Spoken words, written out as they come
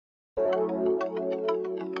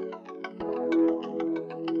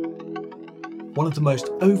One of the most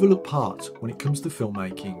overlooked parts when it comes to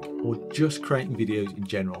filmmaking or just creating videos in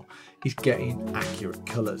general is getting accurate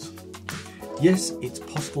colours. Yes, it's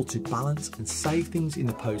possible to balance and save things in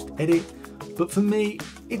the post-edit, but for me,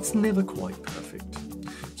 it's never quite perfect.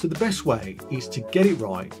 So the best way is to get it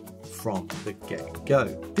right from the get-go.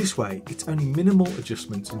 This way, it's only minimal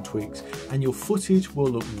adjustments and tweaks and your footage will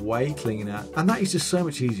look way cleaner, and that is just so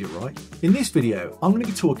much easier, right? In this video, I'm going to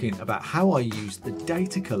be talking about how I use the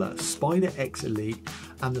Datacolor SpyderX Elite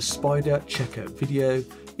and the Spider Checker video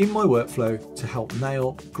in my workflow to help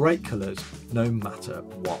nail great colours no matter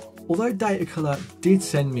what. Although Datacolor did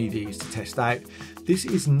send me these to test out, this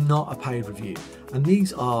is not a paid review, and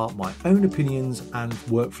these are my own opinions and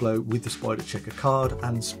workflow with the Spider Checker card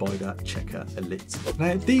and Spider Checker Elite.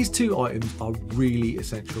 Now, these two items are really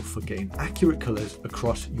essential for getting accurate colours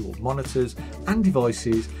across your monitors and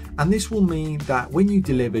devices, and this will mean that when you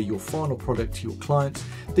deliver your final product to your clients,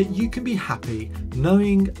 that you can be happy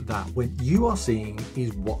knowing that what you are seeing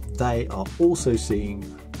is what they are also seeing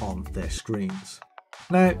on their screens.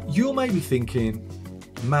 Now, you may be thinking,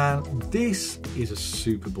 man, this is a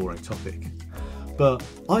super boring topic. But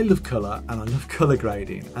I love colour and I love colour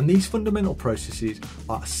grading, and these fundamental processes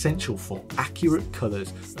are essential for accurate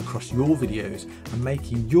colours across your videos and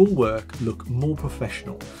making your work look more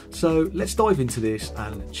professional. So let's dive into this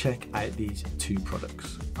and check out these two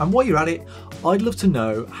products. And while you're at it, I'd love to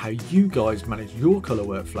know how you guys manage your colour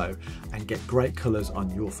workflow and get great colours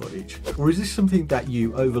on your footage. Or is this something that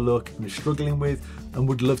you overlook and are struggling with and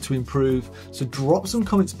would love to improve? So drop some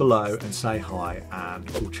comments below and say hi, and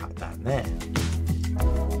we'll chat down there.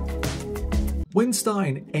 When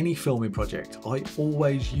starting any filming project, I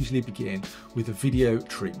always usually begin with a video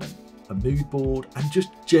treatment, a mood board, and just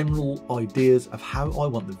general ideas of how I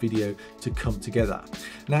want the video to come together.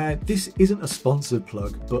 Now, this isn't a sponsored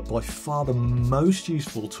plug, but by far the most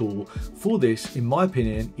useful tool for this, in my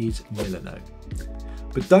opinion, is Milano.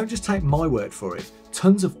 But don't just take my word for it.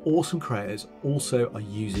 Tons of awesome creators also are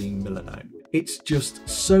using Milano. It's just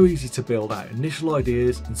so easy to build out initial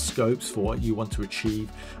ideas and scopes for what you want to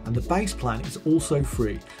achieve, and the base plan is also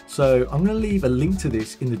free. So I'm going to leave a link to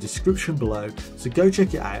this in the description below, so go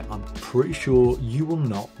check it out. I'm pretty sure you will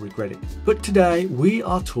not regret it. But today we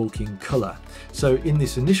are talking colour. So in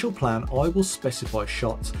this initial plan, I will specify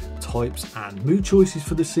shots, types and mood choices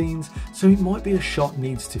for the scenes. So it might be a shot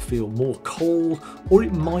needs to feel more cold, or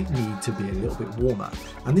it might need to be a little bit warmer.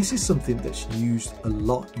 And this is something that's used a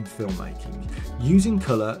lot in filmmaking. Using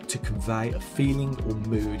colour to convey a feeling or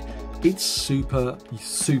mood, it's super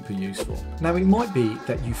useful. Now, it might be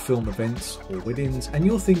that you film events or weddings and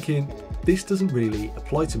you're thinking, this doesn't really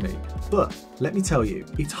apply to me. But let me tell you,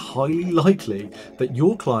 it's highly likely that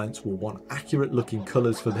your clients will want accurate looking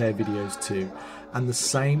colours for their videos too, and the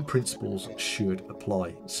same principles should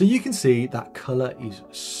apply. So you can see that colour is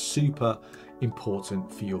super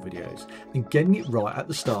important for your videos, and getting it right at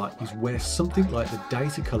the start is where something like the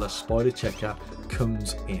Datacolor Spider Checker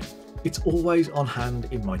comes in. It's always on hand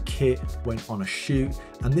in my kit when on a shoot,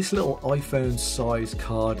 and this little iPhone size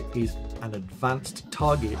card is an advanced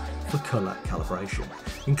target for colour calibration.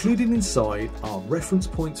 Included inside are reference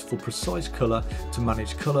points for precise colour to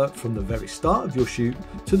manage colour from the very start of your shoot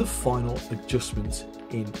to the final adjustments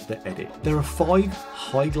in the edit. There are 5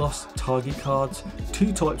 high gloss target cards,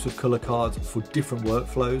 2 types of colour cards for different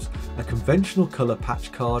workflows, a conventional colour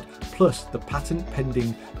patch card, plus the patent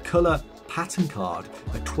pending colour pattern card,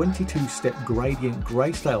 a 22-step gradient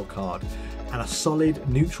grayscale card, and a solid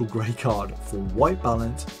neutral grey card for white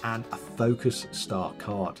balance, and a focus star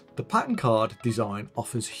card. The pattern card design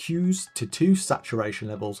offers hues to 2 saturation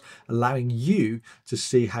levels, allowing you to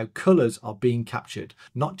see how colours are being captured,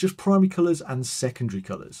 not just primary colours and secondary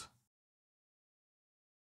colours.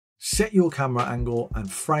 Set your camera angle and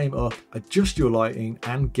frame up, adjust your lighting,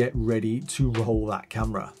 and get ready to roll that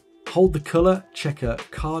camera. Hold the colour checker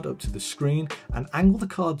card up to the screen and angle the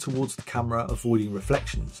card towards the camera, avoiding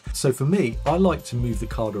reflections. So for me, I like to move the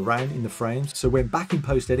card around in the frames, so when back in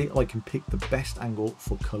post edit, I can pick the best angle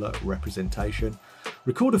for colour representation.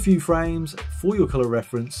 Record a few frames for your colour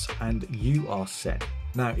reference and you are set.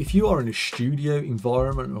 Now, if you are in a studio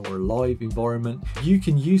environment or a live environment, you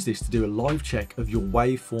can use this to do a live check of your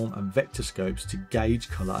waveform and vector scopes to gauge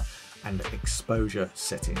colour and exposure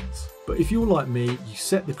settings. But if you're like me, you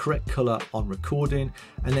set the correct colour on recording,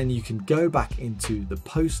 and then you can go back into the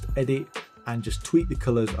post edit and just tweak the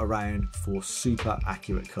colours around for super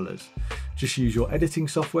accurate colours. Just use your editing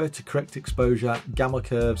software to correct exposure, gamma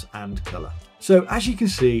curves and colour. So as you can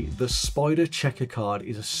see, the Spider Checker card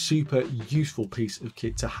is a super useful piece of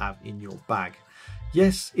kit to have in your bag.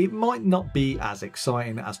 Yes, it might not be as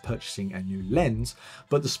exciting as purchasing a new lens,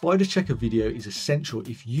 but the Spyder Checker video is essential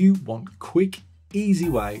if you want quick, easy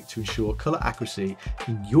way to ensure color accuracy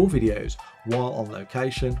in your videos while on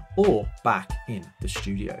location or back in the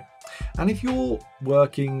studio. And if you're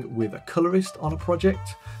working with a colorist on a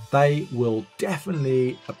project, they will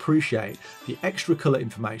definitely appreciate the extra color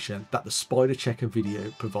information that the Spyder Checker video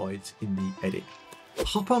provides in the edit.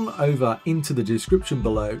 Hop on over into the description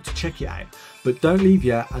below to check it out, but don't leave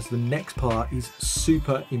yet, as the next part is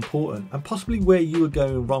super important and possibly where you are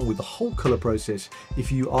going wrong with the whole color process if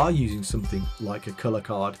you are using something like a color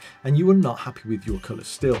card and you are not happy with your colors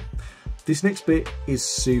still. This next bit is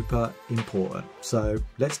super important, so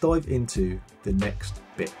let's dive into the next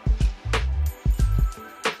bit.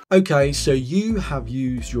 Okay, so you have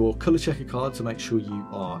used your color checker card to make sure you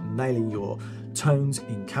are nailing your tones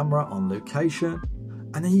in camera on location,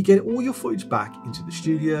 and then you get all your footage back into the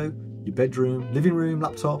studio, your bedroom, living room,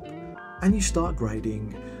 laptop, and you start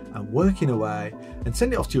grading and working away and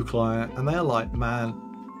send it off to your client, and they're like, man,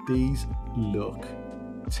 these look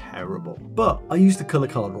terrible. But I used the color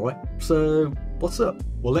card, right? So what's up?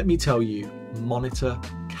 Well, let me tell you, monitor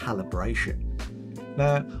calibration.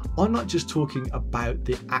 Now, I'm not just talking about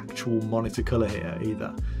the actual monitor color here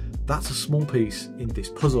either. That's a small piece in this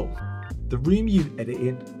puzzle. The room you edit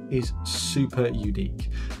in is super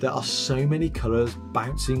unique. There are so many colors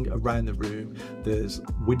bouncing around the room. There's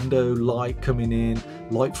window light coming in,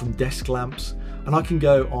 light from desk lamps, and I can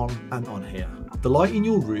go on and on here. The light in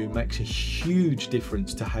your room makes a huge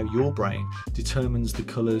difference to how your brain determines the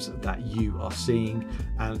colors that you are seeing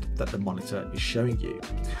and that the monitor is showing you.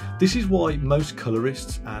 This is why most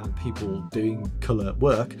colorists and people doing color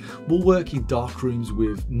work will work in dark rooms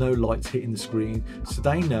with no lights hitting the screen, so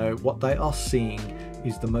they know what they are seeing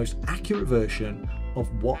is the most accurate version of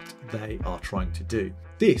what they are trying to do.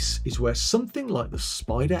 This is where something like the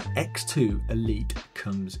Spyder X2 Elite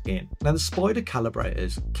comes in. Now, the Spyder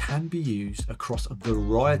calibrators can be used across a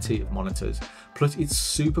variety of monitors, plus it's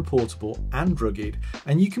super portable and rugged,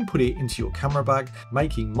 and you can put it into your camera bag,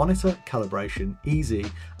 making monitor calibration easy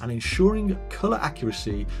and ensuring color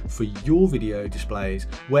accuracy for your video displays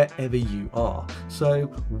wherever you are. So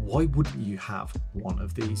why wouldn't you have one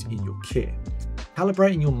of these in your kit?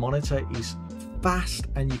 Calibrating your monitor is fast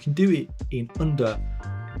and you can do it in under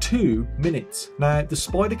 2 minutes. Now, the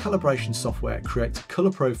Spyder calibration software creates a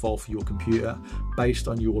color profile for your computer based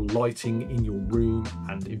on your lighting in your room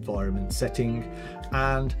and environment setting,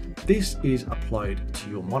 and this is applied to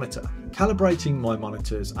your monitor. Calibrating my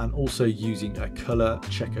monitors and also using a color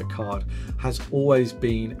checker card has always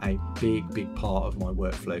been a big part of my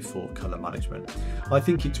workflow for color management. I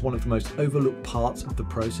think it's one of the most overlooked parts of the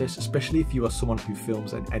process, especially if you are someone who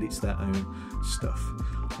films and edits their own stuff.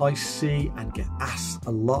 I see and get asked a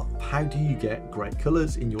lot, how do you get great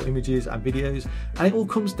colors in your images and videos? And it all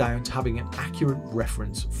comes down to having an accurate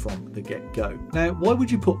reference from the get-go. Now, why would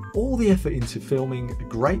you put all the effort into filming a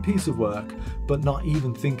great piece of work but not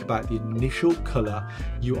even think about the initial color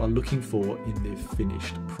you are looking for in the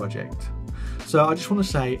finished project? So I just want to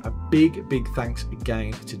say a big thanks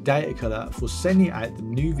again to Datacolor for sending out the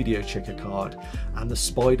new video checker card and the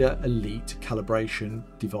Spyder Elite calibration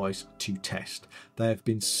device to test. They have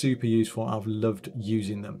been super useful and I've loved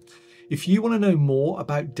using them. If you want to know more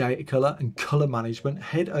about Datacolor and color management,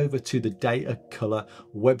 head over to the Datacolor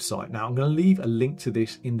website. Now, I'm going to leave a link to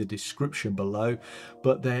this in the description below,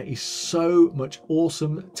 but there is so much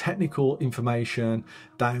awesome technical information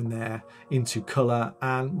down there into color,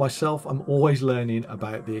 and myself, I'm always learning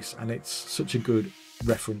about this, and it's such a good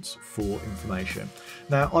reference for information.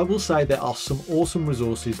 Now, I will say there are some awesome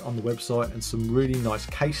resources on the website and some really nice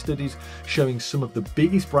case studies showing some of the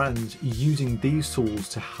biggest brands using these tools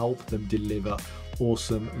to help them deliver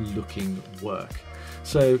awesome looking work.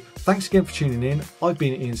 So thanks again for tuning in. I've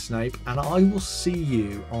been Ian Snape and I will see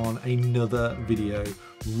you on another video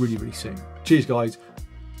really soon. Cheers guys,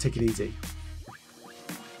 take it easy.